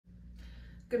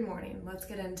Good morning. Let's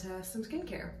get into some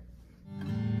skincare.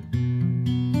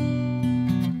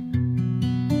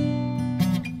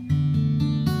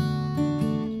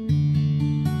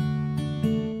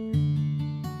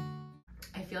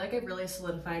 I feel like I've really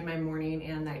solidified my morning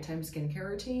and nighttime skincare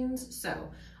routines,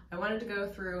 so I wanted to go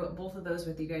through both of those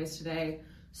with you guys today,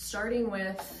 starting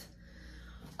with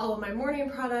all of my morning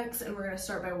products, and we're gonna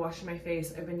start by washing my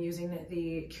face. I've been using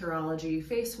the Curology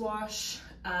face wash.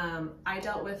 I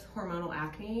dealt with hormonal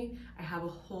acne. I have a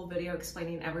whole video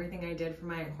explaining everything I did for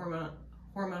my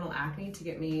hormonal acne to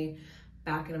get me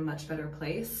back in a much better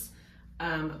place.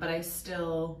 But I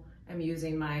still am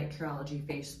using my Curology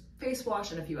face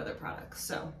wash and a few other products.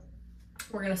 So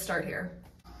we're gonna start here.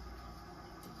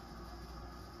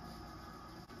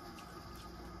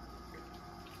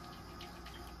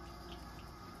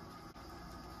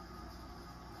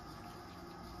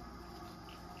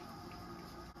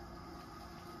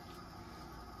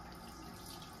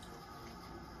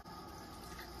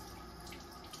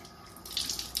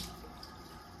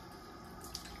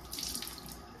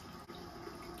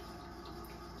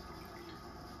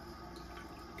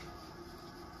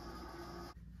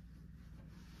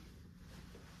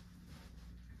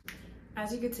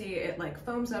 As you can see, it like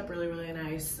foams up really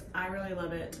nice. I really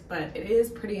love it, but it is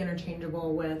pretty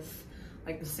interchangeable with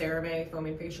like the CeraVe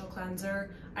foaming facial cleanser.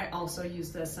 I also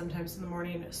use this sometimes in the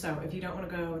morning, so if you don't want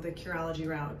to go the Curology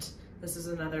route, this is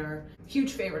another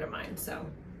huge favorite of mine. So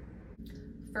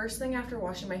first thing after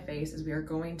washing my face is we are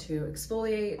going to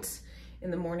exfoliate. In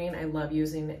the morning, I love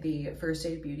using the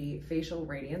Rhode Beauty facial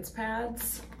radiance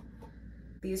pads.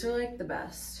 These are like the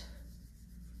best.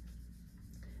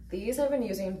 These I've been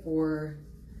using for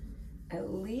at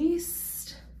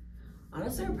least,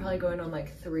 honestly, I'm probably going on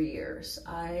like 3 years.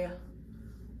 I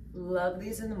love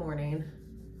these in the morning.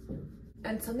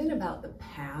 And something about the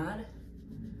pad,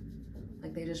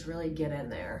 like they just really get in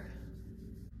there.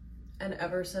 And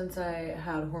ever since I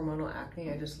had hormonal acne,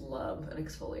 I just love an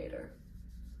exfoliator.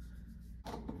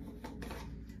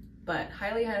 But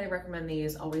highly recommend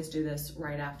these. Always do this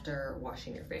right after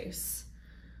washing your face.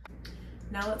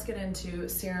 Now let's get into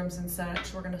serums and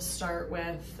such. We're gonna start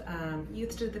with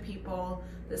Youth to the People.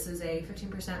 This is a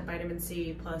 15% vitamin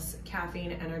C plus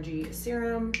caffeine energy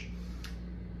serum.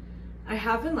 I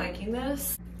have been liking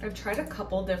this. I've tried a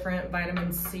couple different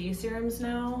vitamin C serums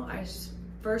now. I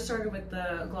first started with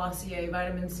the Gua Sha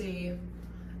vitamin C,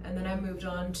 and then I moved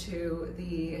on to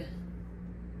the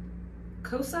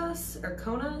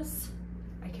Konas,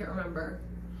 I can't remember,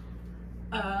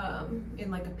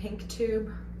 in like a pink tube.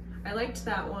 I liked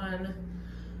that one,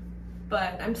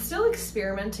 but I'm still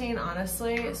experimenting,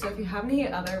 honestly. So if you have any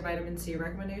other vitamin C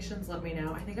recommendations, let me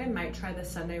know. I think I might try the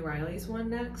Sunday Riley's one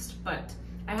next, but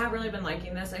I have really been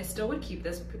liking this. I still would keep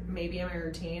this maybe in my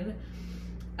routine,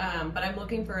 but I'm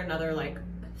looking for another like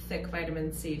thick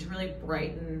vitamin C to really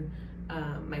brighten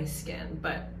my skin.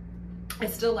 But I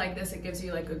still like this. It gives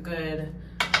you like a good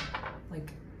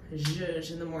like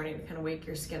zhuzh in the morning to kind of wake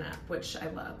your skin up, which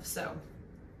I love. So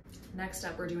next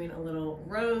up, we're doing a little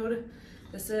Rhode.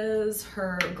 This is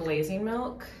her glazing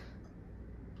milk.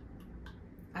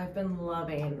 I've been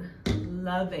loving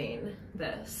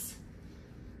this.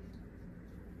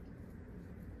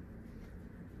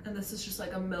 And this is just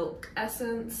like a milk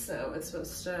essence, so it's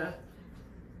supposed to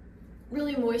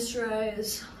really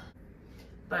moisturize.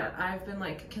 But I've been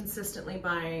like consistently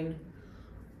buying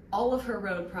all of her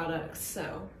Rhode products,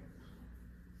 so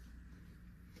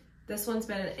this one's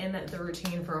been in the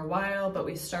routine for a while, but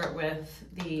we start with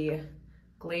the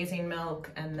glazing milk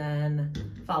and then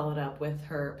followed up with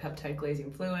her peptide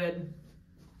glazing fluid.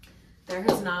 There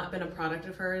has not been a product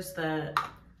of hers that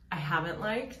I haven't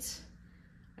liked.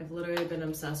 I've literally been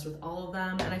obsessed with all of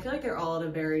them, and I feel like they're all at a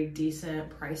very decent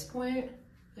price point.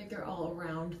 I think they're all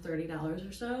around $30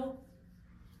 or so,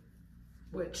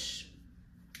 which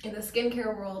in the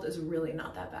skincare world is really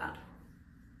not that bad.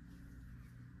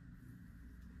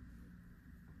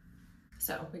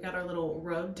 So we got our little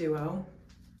Rhode Duo.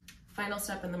 Final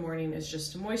step in the morning is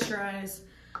just to moisturize.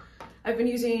 I've been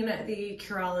using the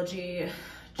Curology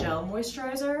gel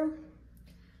moisturizer,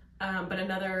 but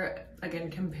another, again,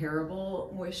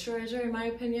 comparable moisturizer in my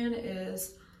opinion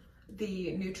is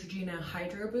the Neutrogena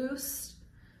Hydro Boost.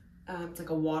 It's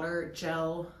like a water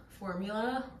gel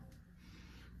formula,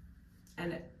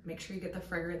 and make sure you get the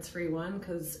fragrance-free one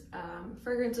because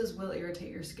fragrances will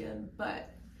irritate your skin, but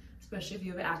especially if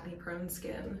you have acne-prone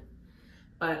skin.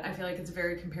 But I feel like it's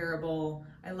very comparable.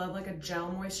 I love like a gel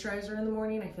moisturizer in the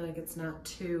morning. I feel like it's not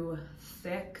too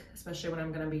thick, especially when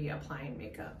I'm gonna be applying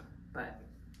makeup. But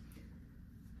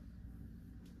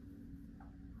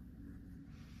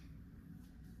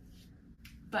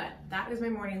But that is my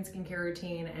morning skincare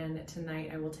routine, and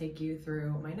tonight I will take you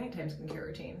through my nighttime skincare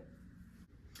routine.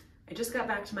 I just got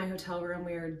back to my hotel room.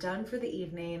 We are done for the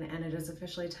evening, and it is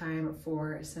officially time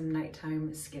for some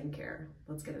nighttime skincare.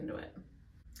 Let's get into it.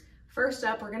 First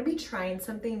up, we're gonna be trying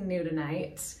something new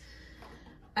tonight.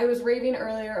 I was raving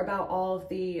earlier about all of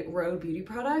the Rhode Beauty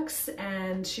products,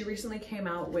 and she recently came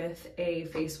out with a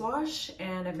face wash,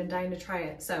 and I've been dying to try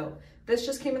it. So this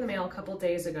just came in the mail a couple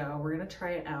days ago. We're gonna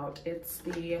try it out. It's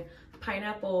the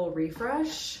Pineapple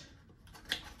Refresh.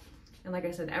 And like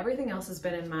I said, everything else has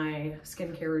been in my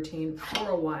skincare routine for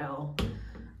a while,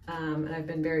 and I've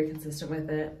been very consistent with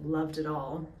it, loved it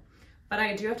all. But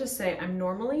I do have to say, I'm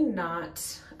normally not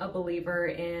a believer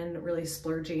in really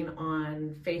splurging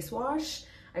on face wash.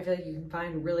 I feel like you can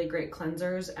find really great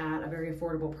cleansers at a very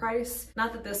affordable price.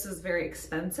 Not that this is very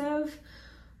expensive,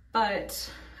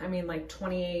 but I mean like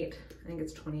I think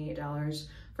it's $28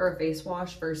 for a face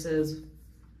wash versus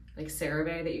like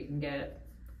CeraVe that you can get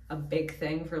a big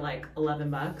thing for like 11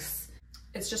 bucks.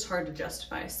 It's just hard to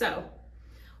justify. So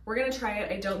we're gonna try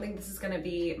it. I don't think this is gonna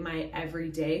be my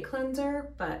everyday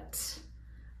cleanser, but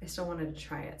I still wanted to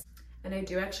try it. And I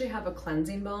do actually have a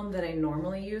cleansing balm that I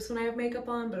normally use when I have makeup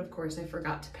on, but of course I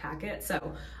forgot to pack it.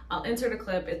 So I'll insert a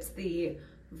clip. It's the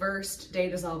Versed Day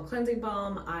Dissolve Cleansing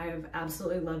Balm. I've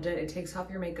absolutely loved it. It takes off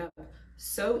your makeup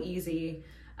so easy.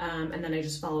 And then I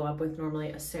just follow up with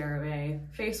normally a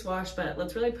CeraVe face wash, but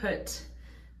let's really put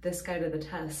this guy to the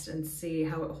test and see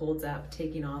how it holds up,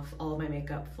 taking off all of my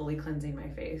makeup, fully cleansing my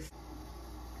face.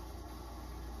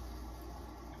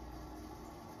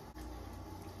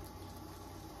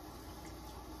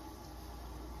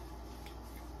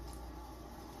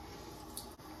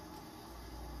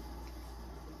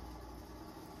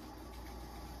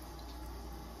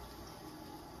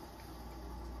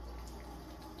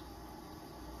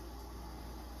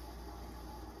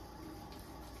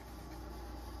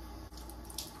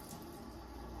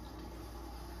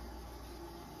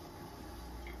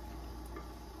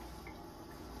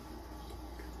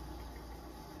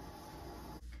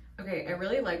 Okay, I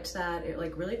really liked that. It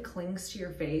like really clings to your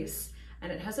face,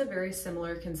 and it has a very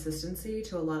similar consistency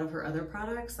to a lot of her other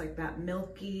products, like that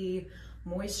milky,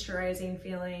 moisturizing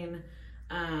feeling.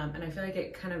 And I feel like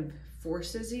it kind of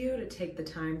forces you to take the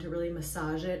time to really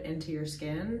massage it into your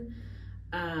skin.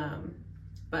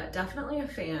 But definitely a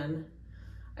fan.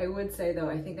 I would say though,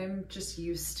 I think I'm just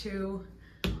used to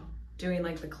doing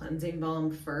like the cleansing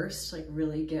balm first, like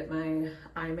really get my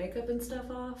eye makeup and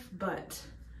stuff off. But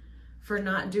for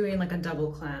not doing like a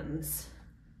double cleanse,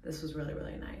 this was really,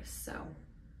 really nice. So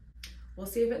we'll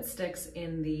see if it sticks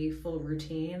in the full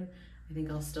routine. I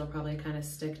think I'll still probably kind of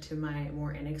stick to my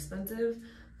more inexpensive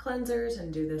cleansers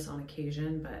and do this on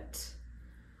occasion, but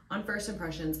on first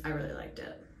impressions, I really liked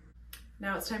it.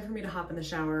 Now it's time for me to hop in the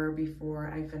shower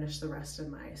before I finish the rest of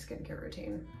my skincare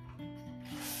routine.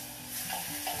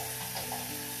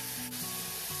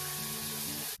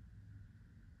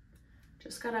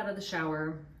 Just got out of the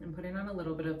shower. I'm putting on a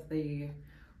little bit of the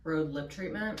Rhode lip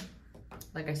treatment.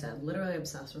 Like I said, literally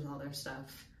obsessed with all their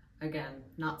stuff. Again,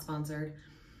 not sponsored.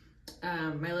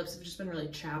 My lips have just been really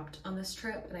chapped on this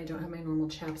trip, and I don't have my normal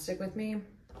chapstick with me.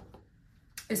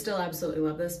 I still absolutely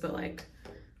love this, but like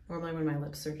normally when my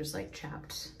lips are just like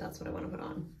chapped, that's what I want to put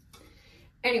on.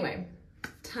 Anyway,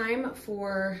 time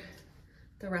for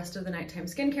the rest of the nighttime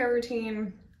skincare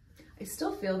routine. I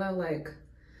still feel though like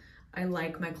I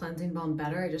like my cleansing balm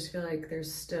better. I just feel like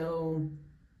there's still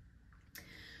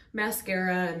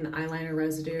mascara and eyeliner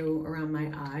residue around my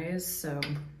eyes. So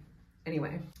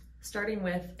anyway, starting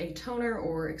with a toner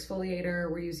or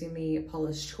exfoliator, we're using the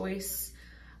Paula's Choice.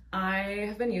 I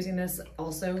have been using this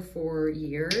also for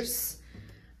years.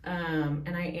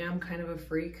 And I am kind of a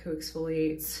freak who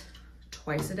exfoliates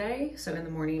twice a day. So in the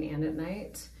morning and at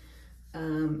night.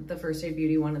 The First Day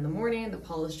Beauty one in the morning, the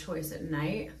Paula's Choice at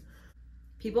night.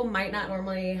 People might not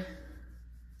normally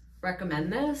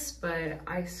recommend this, but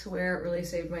I swear it really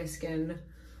saved my skin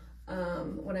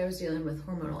when I was dealing with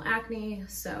hormonal acne.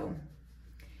 So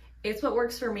it's what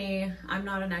works for me. I'm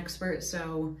not an expert,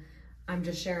 so I'm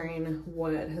just sharing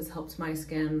what has helped my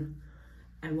skin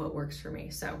and what works for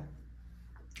me. So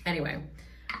anyway,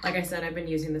 like I said, I've been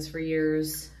using this for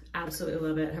years. Absolutely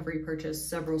love it. Have repurchased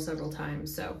several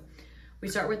times. So we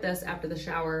start with this after the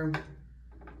shower.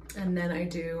 And then I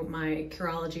do my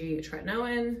Curology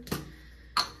tretinoin.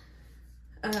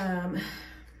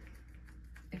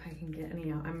 If I can get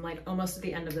any out. I'm like almost at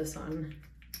the end of this one.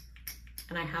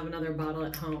 And I have another bottle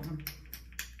at home.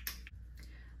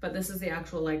 But this is the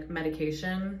actual like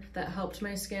medication that helped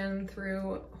my skin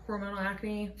through hormonal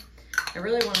acne. I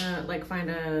really want to like find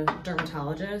a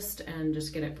dermatologist and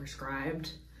just get it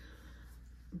prescribed.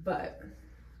 but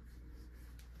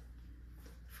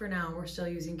for now we're still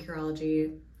using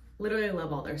Curology. Literally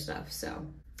love all their stuff, so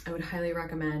I would highly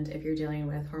recommend if you're dealing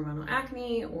with hormonal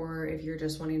acne or if you're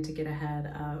just wanting to get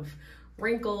ahead of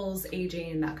wrinkles,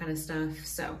 aging, that kind of stuff.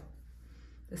 So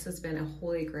this has been a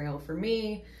holy grail for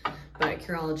me, but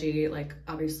Curology, like,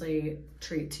 obviously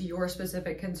treat to your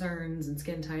specific concerns and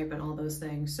skin type and all those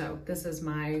things. So this is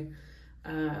my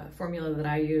formula that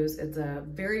I use. It's a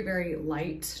very, very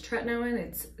light tretinoin.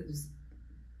 It's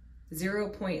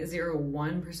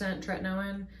 0.01%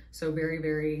 tretinoin, so very,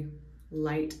 very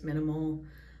light, minimal,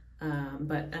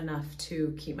 but enough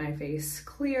to keep my face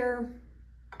clear.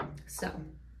 So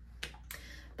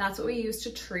that's what we use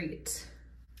to treat.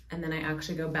 And then I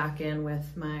actually go back in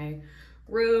with my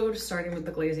Rhode, starting with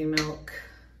the glazing milk.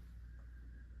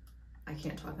 I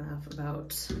can't talk enough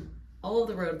about all of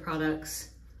the Rhode products.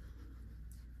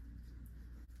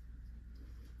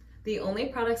 The only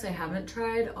products I haven't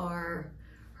tried are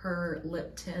her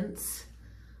lip tints,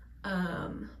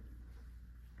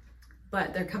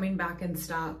 but they're coming back in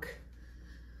stock,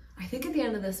 I think at the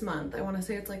end of this month. I want to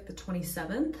say it's like the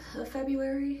 27th of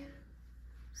February.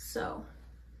 So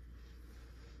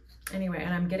anyway,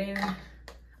 and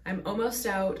I'm almost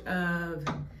out of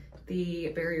the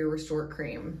Barrier Restore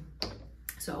cream,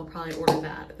 so I'll probably order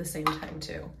that at the same time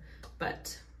too.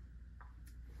 But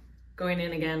going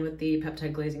in again with the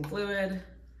peptide glazing fluid,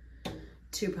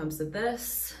 2 pumps of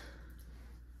this.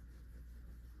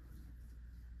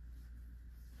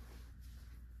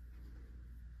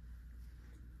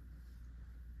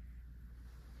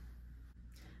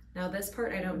 Now this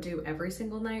part I don't do every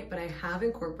single night, but I have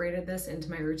incorporated this into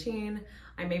my routine.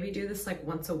 I maybe do this like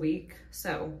once a week.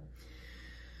 So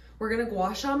we're gonna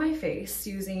Gua Sha my face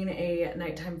using a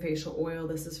nighttime facial oil.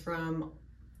 This is from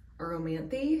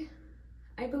Aromanthe,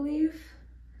 I believe.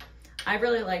 I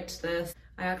really liked this.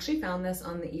 I actually found this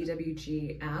on the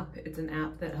EWG app. It's an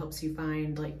app that helps you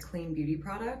find like clean beauty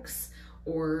products,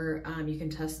 or you can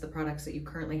test the products that you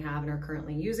currently have and are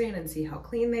currently using and see how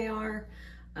clean they are.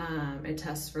 It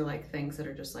tests for like things that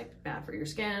are just like bad for your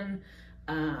skin,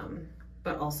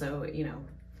 but also, you know,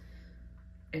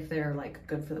 if they're like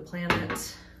good for the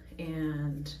planet,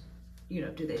 and, you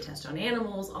know, do they test on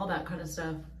animals, all that kind of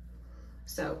stuff.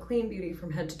 So clean beauty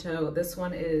from head to toe. This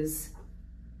one is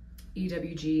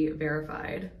EWG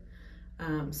verified.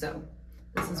 So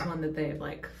this is one that they've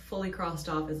like fully crossed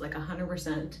off as like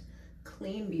 100%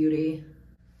 clean beauty.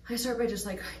 I start by just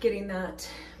like getting that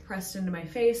pressed into my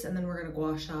face, and then we're gonna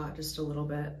Gua Sha just a little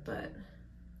bit. But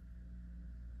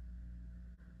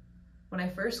when I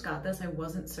first got this, I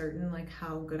wasn't certain like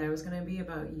how good I was gonna be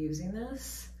about using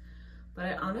this, but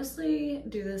I honestly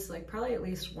do this like probably at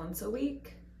least once a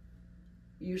week,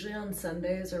 usually on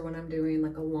Sundays or when I'm doing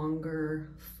like a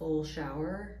longer full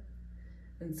shower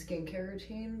and skincare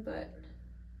routine. But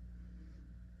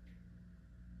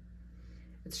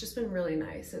it's just been really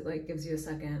nice. It like gives you a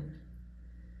second,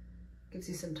 gives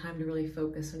you some time to really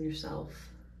focus on yourself.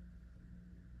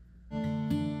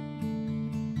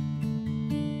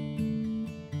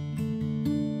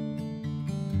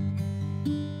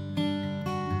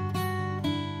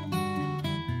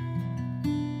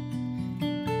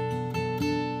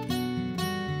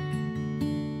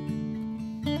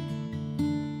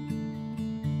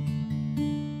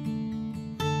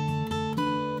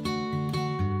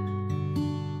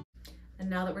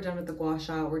 Now that we're done with the Gua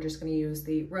Sha, we're just gonna use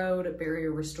the Rhode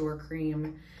Barrier Restore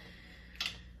Cream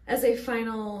as a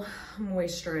final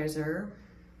moisturizer.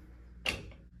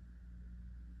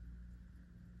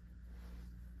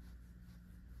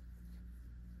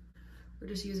 We're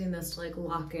just using this to like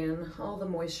lock in all the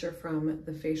moisture from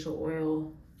the facial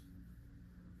oil.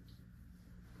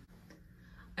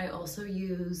 I also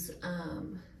use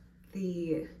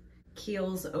the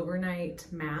Kiehl's Overnight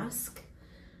Mask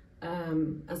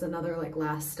as another like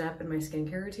last step in my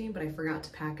skincare routine, but I forgot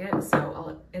to pack it, so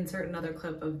I'll insert another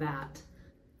clip of that.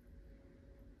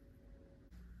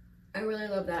 I really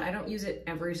love that. I don't use it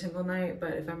every single night,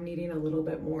 but if I'm needing a little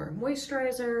bit more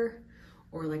moisturizer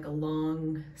or like a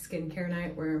long skincare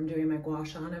night where I'm doing my Gua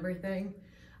Sha and everything,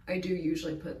 I do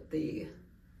usually put the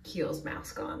Kiehl's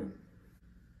mask on.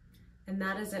 And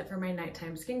that is it for my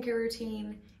nighttime skincare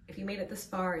routine. If you made it this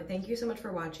far, thank you so much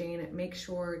for watching. Make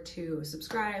sure to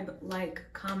subscribe, like,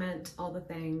 comment, all the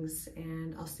things,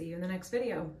 and I'll see you in the next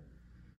video.